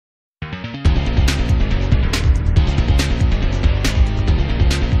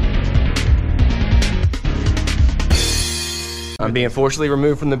I'm being forcibly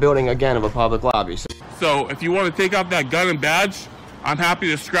removed from the building again of a public lobby. So if you want to take off that gun and badge, I'm happy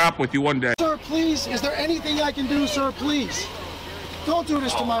to scrap with you one day. Sir, please, is there anything I can do, sir, please? Don't do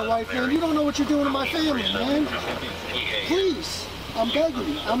this to my wife, man. You don't know what you're doing to my family, man. Please, I'm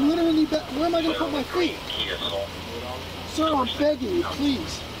begging you. I'm literally where am I going to put my feet? Sir, I'm begging you,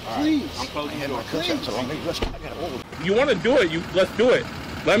 please. Please. Please. You want to do it, let's do it.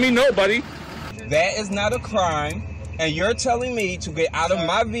 Let me know, buddy. That is not a crime, and you're telling me to get out of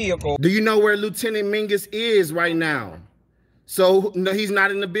my vehicle. Do you know where Lieutenant Mingus is right now? So, no, he's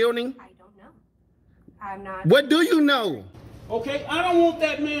not in the building? I don't know. I'm not. What do you know? Okay, I don't want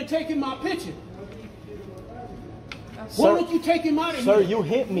that man taking my picture. Why don't you take him out of here? Sir, you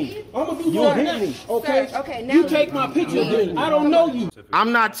hit me. I'm gonna do you that hit next. me. Okay? Sir, okay, now you take my picture. I don't know you.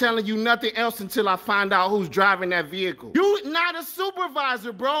 I'm not telling you nothing else until I find out who's driving that vehicle. You not a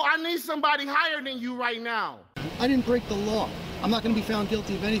supervisor, bro. I need somebody higher than you right now. I didn't break the law. I'm not going to be found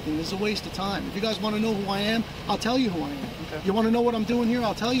guilty of anything. This is a waste of time. If you guys want to know who I am, I'll tell you who I am. Okay. You want to know what I'm doing here?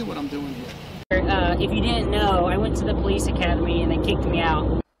 I'll tell you what I'm doing here. If you didn't know, I went to the police academy and they kicked me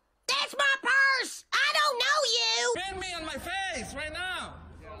out. That's my purse! I don't know you! Spit me on my face right now!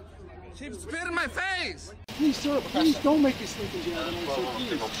 She spit in my face! Please, sir, please don't make me sleep in jail tonight, sir,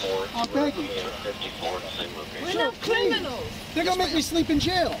 please. I'm begging. We're not criminals. They're going to make me sleep in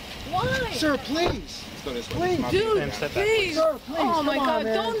jail. Why? Sir, please. Please. Dude, please. Sir, please. Oh my God,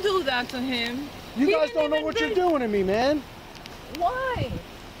 man. don't do that to him. You guys don't know what you're doing to me, man. Why?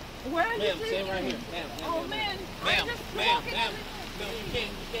 Where are you Stay right here. Oh man. Ma'am, ma'am.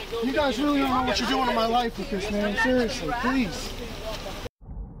 You guys really don't know what you're doing in my life with this, man. Seriously, please.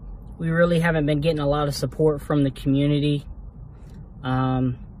 We really haven't been getting a lot of support from the community.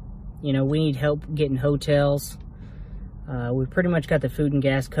 You know, we need help getting hotels. We pretty much got the food and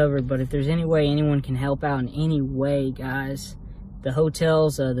gas covered, but if there's any way anyone can help out in any way, guys, the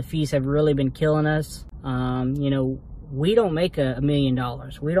hotels, the fees have really been killing us. You know, we don't make $1 million.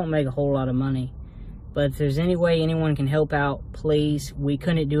 We don't make a whole lot of money. But if there's any way anyone can help out, please. We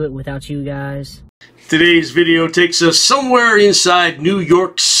couldn't do it without you guys. Today's video takes us somewhere inside New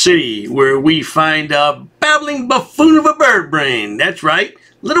York City, where we find a babbling buffoon of a bird brain. That's right,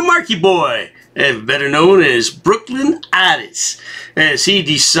 little Marky boy, better known as Brooklyn Otis, as he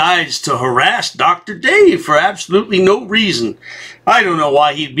decides to harass Dr. Dave for absolutely no reason. I don't know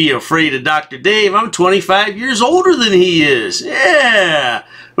why he'd be afraid of Dr. Dave. I'm 25 years older than he is. Yeah.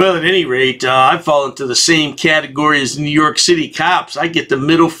 Well, at any rate, I fall into the same category as New York City cops. I get the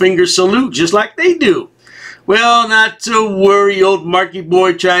middle finger salute just like they do. Well, not to worry, old Marky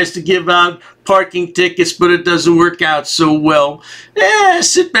boy tries to give out parking tickets, but it doesn't work out so well.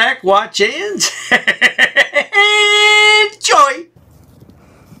 Sit back, watch, and enjoy.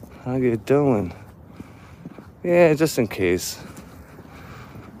 How you doing? Yeah, just in case.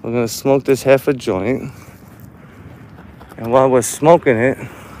 We're gonna smoke this half a joint. And while we're smoking it,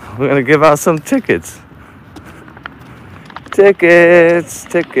 we're gonna give out some tickets. Tickets.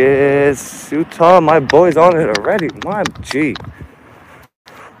 Utah, my boy's on it already. My G.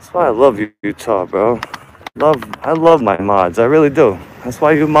 That's why I love you, Utah, bro. I love my mods. I really do. That's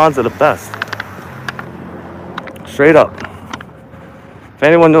why you mods are the best. Straight up. If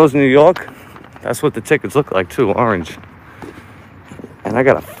anyone knows New York, that's what the tickets look like too, orange. And I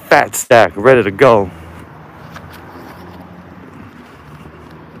got a fat stack ready to go.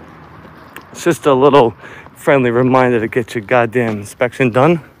 It's just a little friendly reminder to get your goddamn inspection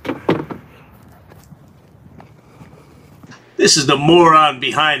done. This is the moron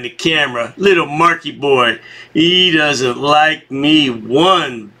behind the camera, little Marky boy. He doesn't like me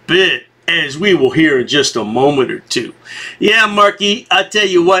one bit, as we will hear in just a moment or two. Yeah, Marky, I tell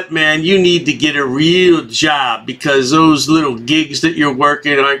you what, man, you need to get a real job, because those little gigs that you're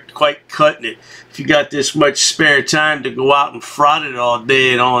working aren't quite cutting it. If you got this much spare time to go out and fraud it all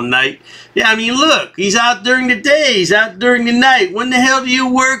day and all night. Yeah, I mean, look, he's out during the day, he's out during the night. When the hell do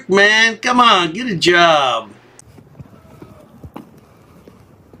you work, man? Come on, get a job.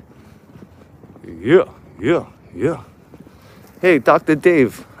 Yeah. Hey, Dr.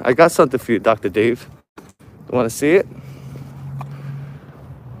 Dave, I got something for you, Dr. Dave. You want to see it?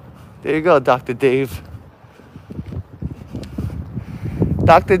 There you go, Dr. Dave.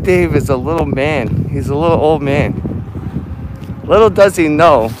 Dr. Dave is a little man. He's a little old man. Little does he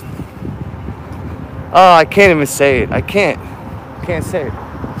know. Oh, I can't even say it. I can't say it.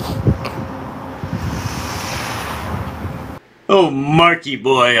 Oh, Marky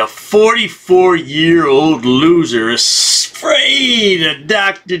boy, a 44-year-old loser is afraid of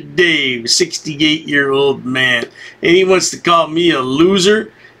Dr. Dave, 68-year-old man. And he wants to call me a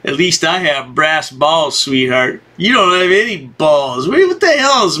loser? At least I have brass balls, sweetheart. You don't have any balls. What the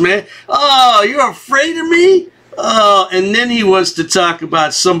hell's, man? Oh, you're afraid of me? Oh, and then he wants to talk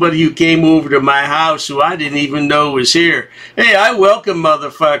about somebody who came over to my house who I didn't even know was here. Hey, I welcome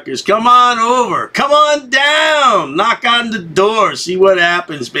motherfuckers. Come on over. Come on down. Knock on the door. See what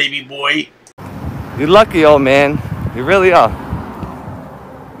happens, baby boy. You're lucky, old man. You really are.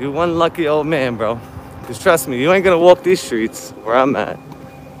 You're one lucky old man, bro. Because trust me, you ain't gonna walk these streets where I'm at.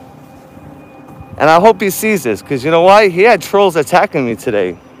 And I hope he sees this, because you know why? He had trolls attacking me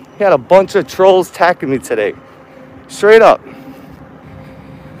today. He had a bunch of trolls attacking me today. Straight up.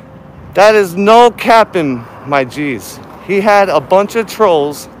 That is no capping, my G's. He had a bunch of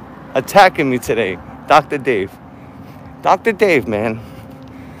trolls attacking me today. Dr. Dave. Dr. Dave, man.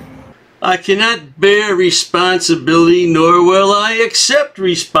 I cannot bear responsibility, nor will I accept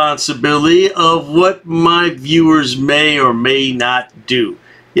responsibility of what my viewers may or may not do.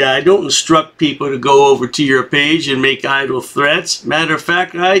 Yeah, I don't instruct people to go over to your page and make idle threats. Matter of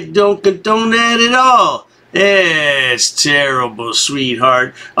fact, I don't condone that at all. It's terrible,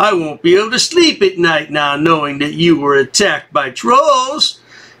 sweetheart. I won't be able to sleep at night now knowing that you were attacked by trolls.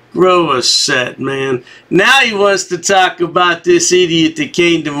 Grow a set, man. Now he wants to talk about this idiot that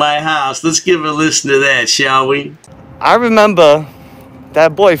came to my house. Let's give a listen to that, shall we? I remember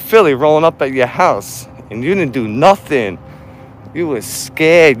that boy Philly rolling up at your house, and you didn't do nothing. You were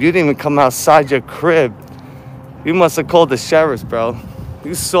scared. You didn't even come outside your crib. You must have called the sheriffs, bro.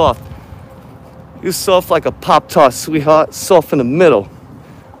 You soft. You soft like a Pop-Tart, sweetheart. Soft in the middle.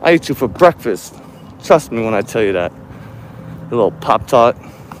 I eat you for breakfast. Trust me when I tell you that. You little Pop-Tart.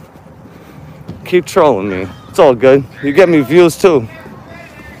 Keep trolling me. It's all good. You get me views too.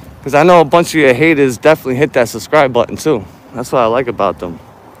 Because I know a bunch of your haters definitely hit that subscribe button too. That's what I like about them.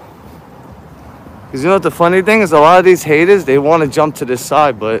 Because you know what the funny thing is? A lot of these haters, they want to jump to this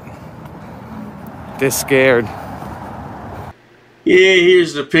side, but they're scared. Yeah,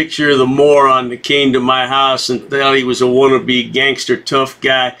 here's the picture of the moron that came to my house and thought he was a wannabe gangster tough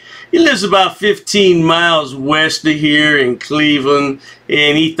guy. He lives about 15 miles west of here in Cleveland,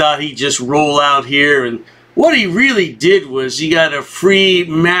 and he thought he'd just roll out here. And what he really did was he got a free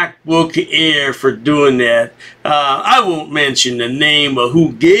MacBook Air for doing that. I won't mention the name of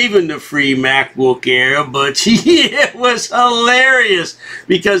who gave him the free MacBook Air, but it was hilarious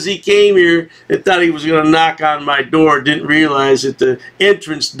because he came here and thought he was going to knock on my door, didn't realize that the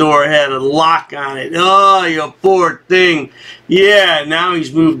entrance door had a lock on it. Oh, you poor thing. Yeah, now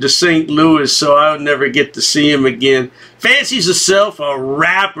he's moved to St. Louis, so I'll never get to see him again. Fancies himself a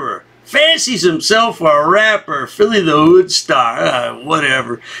rapper. Fancies himself a rapper, Philly the Hood Star,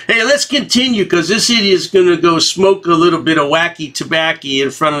 whatever. Hey, let's continue because this idiot's going to go smoke a little bit of wacky tobacco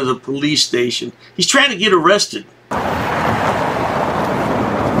in front of the police station. He's trying to get arrested.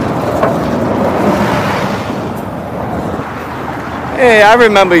 Hey, I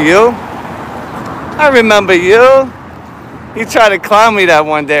remember you. I remember you. You tried to clown me that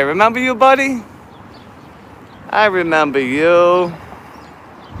one day. Remember you, buddy? I remember you.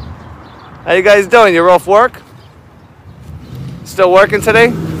 How you guys doing? You're off work? Still working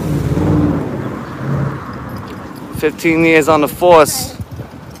today? 15 years on the force.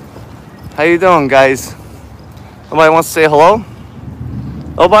 How you doing, guys? Nobody wants to say hello?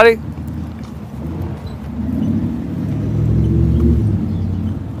 Nobody?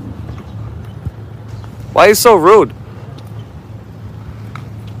 Why are you so rude?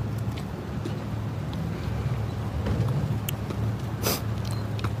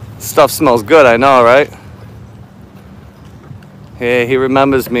 Stuff smells good, I know, right? Yeah, he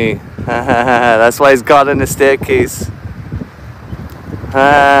remembers me. That's why he's got in the staircase.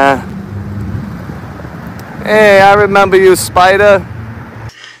 Hey, I remember you, Spider.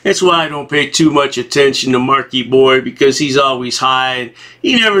 That's why I don't pay too much attention to Marky Boy, because he's always high and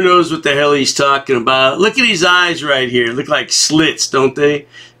he never knows what the hell he's talking about. Look at his eyes right here. Look like slits, don't they?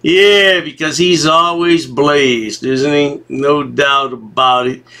 Yeah, because he's always blazed, isn't he? No doubt about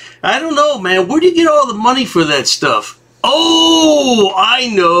it. I don't know, man. Where do you get all the money for that stuff? Oh, I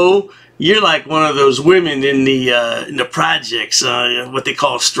know. You're like one of those women in the projects, what they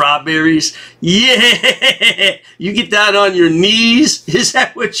call strawberries. Yeah, you get down on your knees. Is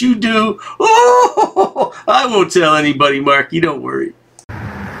that what you do? Oh, I won't tell anybody, Mark. You don't worry.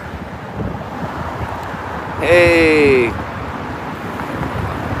 Hey.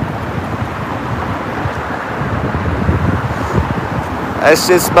 That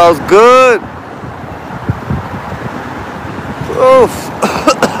shit smells good. Oof.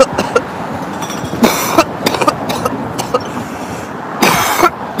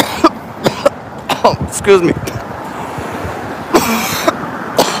 Excuse me.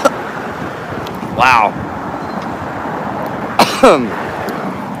 Wow.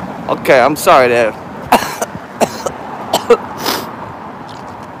 Okay, I'm sorry there.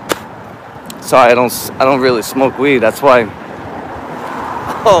 Sorry, I don't really smoke weed. That's why.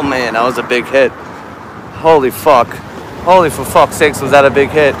 Oh man, that was a big hit. Holy fuck. Holy for fuck's sakes, was that a big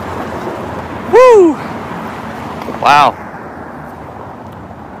hit? Woo! Wow.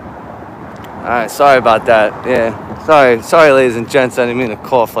 Alright, sorry about that. Yeah. Sorry ladies and gents, I didn't mean to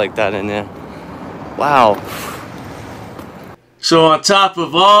cough like that in there. Wow. So on top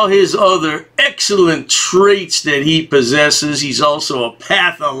of all his other excellent traits that he possesses, he's also a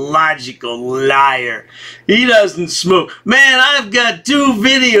pathological liar. He doesn't smoke. Man, I've got 2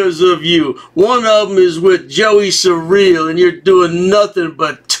 videos of you. One of them is with Joey Surreal, and you're doing nothing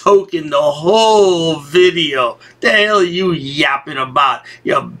but toking the whole video. The hell are you yapping about,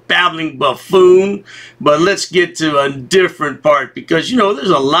 you babbling buffoon? But let's get to a different part, because, you know,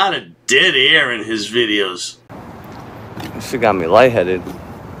 there's a lot of dead air in his videos. This shit got me lightheaded.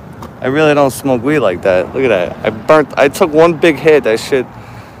 I really don't smoke weed like that. Look at that. I took one big hit. That shit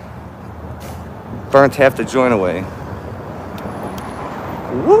burnt half the joint away.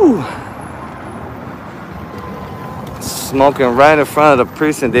 Woo! Smoking right in front of the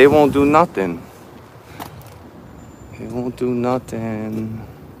precinct. They won't do nothing. They won't do nothing.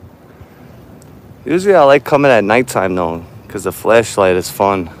 Usually I like coming at nighttime though, because the flashlight is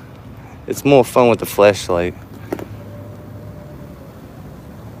fun. It's more fun with the flashlight.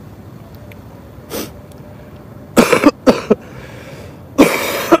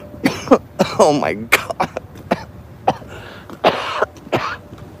 Oh my God.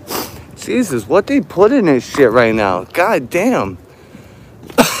 Jesus, what they put in this shit right now? God damn.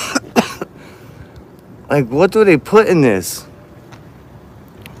 Like, what do they put in this?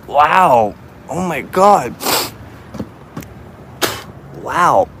 Wow. Oh my God.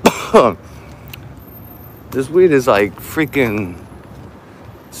 Wow. This weed is like freaking,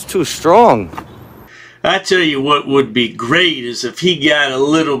 it's too strong. I tell you what would be great is if he got a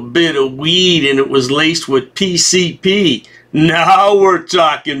little bit of weed and it was laced with PCP. Now we're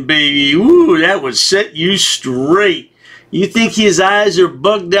talking, baby. Ooh, that would set you straight. You think his eyes are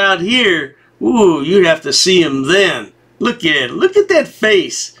bugged out here? Ooh, you'd have to see him then. Look at it. Look at that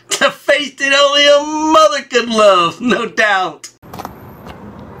face. The face that only a mother could love, no doubt.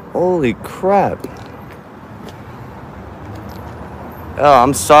 Holy crap. Oh,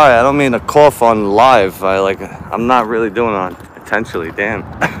 I'm sorry. I don't mean to cough on live. I'm not really doing it intentionally. Damn.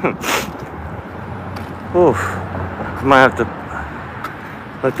 Oof. I might have to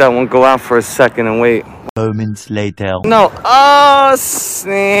let that one go out for a second and wait. Moments later. No. Oh,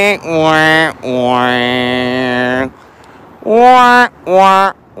 snake. Wah, wah. Wah,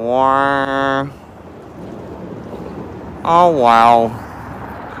 wah, wah. Oh, wow.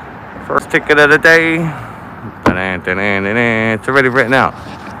 First ticket of the day. It's already written out.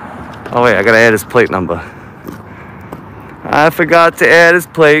 Oh wait, I gotta add his plate number. I forgot to add his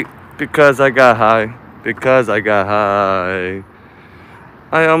plate because I got high. Because I got high.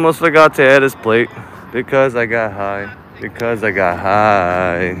 I almost forgot to add his plate because I got high. Because I got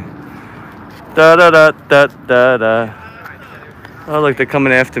high. Da da da da da da. Oh look, they're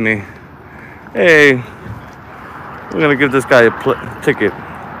coming after me. Hey, we're gonna give this guy a ticket.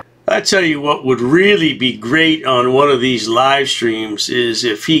 I tell you what would really be great on one of these live streams is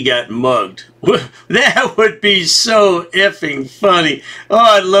if he got mugged. That would be so effing funny. Oh,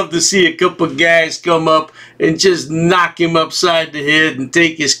 I'd love to see a couple guys come up and just knock him upside the head and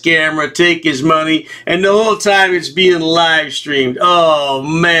take his camera, take his money, and the whole time it's being live streamed. Oh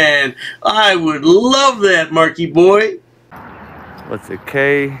man, I would love that, Marky boy. What's it?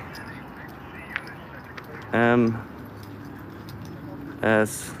 K M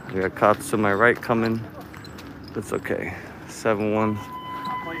S. I got cops to my right coming. That's okay. 7-1.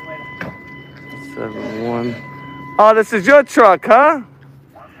 7-1. Oh, this is your truck, huh?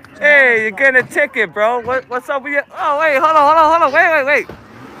 Hey, you're getting a ticket, bro. What's up with you? Oh, wait, hold on. Wait.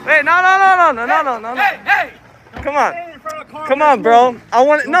 Wait, no. Hey! Come on. Come on, bro. I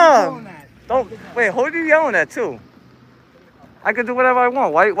want it. No. Don't. Wait, who are you yelling at, too? I can do whatever I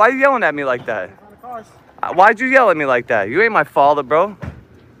want. Why are you yelling at me like that? Why'd you yell at me like that? You ain't my father, bro.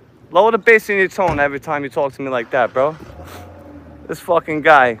 Lower the bass in your tone every time you talk to me like that, bro. This fucking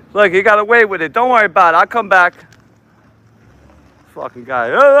guy. Look, he got away with it. Don't worry about it. I'll come back. Fucking guy.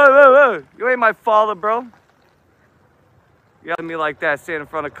 Hey. You ain't my father, bro. You yell at me like that, standing in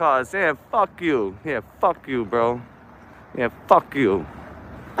front of cars. Yeah, fuck you. Yeah, fuck you, bro. Yeah, fuck you.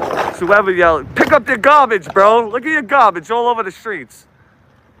 So whoever yelled, pick up your garbage, bro. Look at your garbage all over the streets.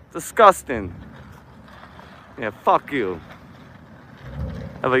 Disgusting. Yeah, fuck you.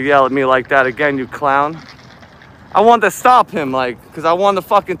 ever yell at me like that again, you clown. I wanted to stop him, like, because I wanted to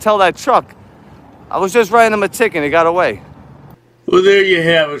fucking tell that truck. I was just writing him a ticket and he got away. Well, there you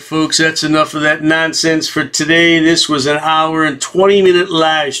have it, folks. That's enough of that nonsense for today. This was an hour and 20-minute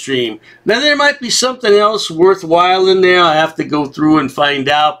live stream. Now, there might be something else worthwhile in there. I'll have to go through and find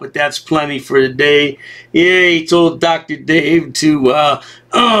out, but that's plenty for today. Yeah, he told Dr. Dave to,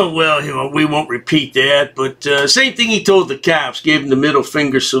 oh, well, you know, we won't repeat that, but same thing he told the cops, gave him the middle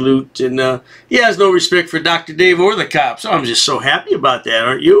finger salute, and he has no respect for Dr. Dave or the cops. I'm just so happy about that,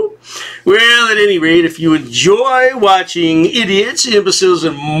 aren't you? Well, at any rate, if you enjoy watching idiots, imbeciles,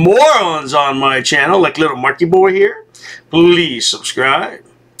 and morons on my channel, like little Marky Boy here, please subscribe.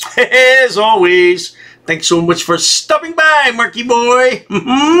 As always, thanks so much for stopping by, Marky Boy.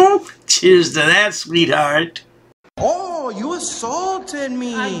 Cheers to that, sweetheart. Oh, you assaulted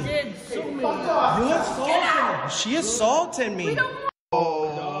me. I did. Sue me. You assaulted me. She assaulted me.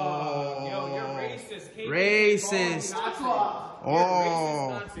 Oh. Yo, you're racist. Racist.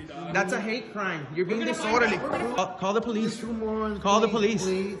 Oh. That's a hate crime. You're being disorderly. Call the police. Call the police.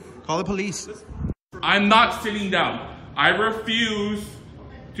 Call the police. I'm not sitting down. I refuse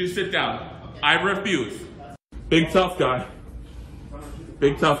to sit down. I refuse. Big tough guy.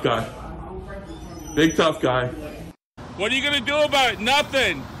 Big tough guy. Big tough guy. What are you gonna do about it?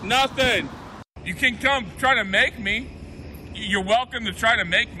 Nothing. Nothing. You can come try to make me. You're welcome to try to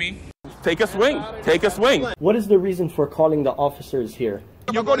make me. Take a swing. Take a swing. What is the reason for calling the officers here?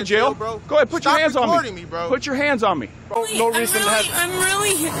 You'll go to jail, bro. Go ahead, put your hands on me. Bro. Put your hands on me. No reason to have. I'm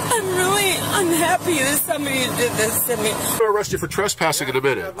really unhappy that somebody did this to me. We'll arrest you for trespassing in a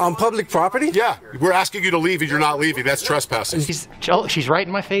minute. On public property? Yeah, we're asking you to leave and you're not leaving. That's trespassing. She's right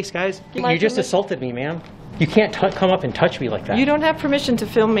in my face, guys. You just assaulted me, ma'am. You can't come up and touch me like that. You don't have permission to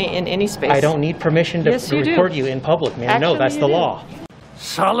film me in any space. I don't need permission to Yes, you record do. you in public, ma'am. Actually, No, that's you the do. law.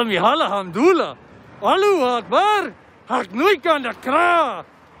 Salam alhamdulillah. Allahu Akbar. Harknuikan da kra.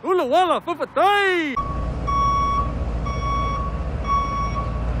 Ula wala fufatay.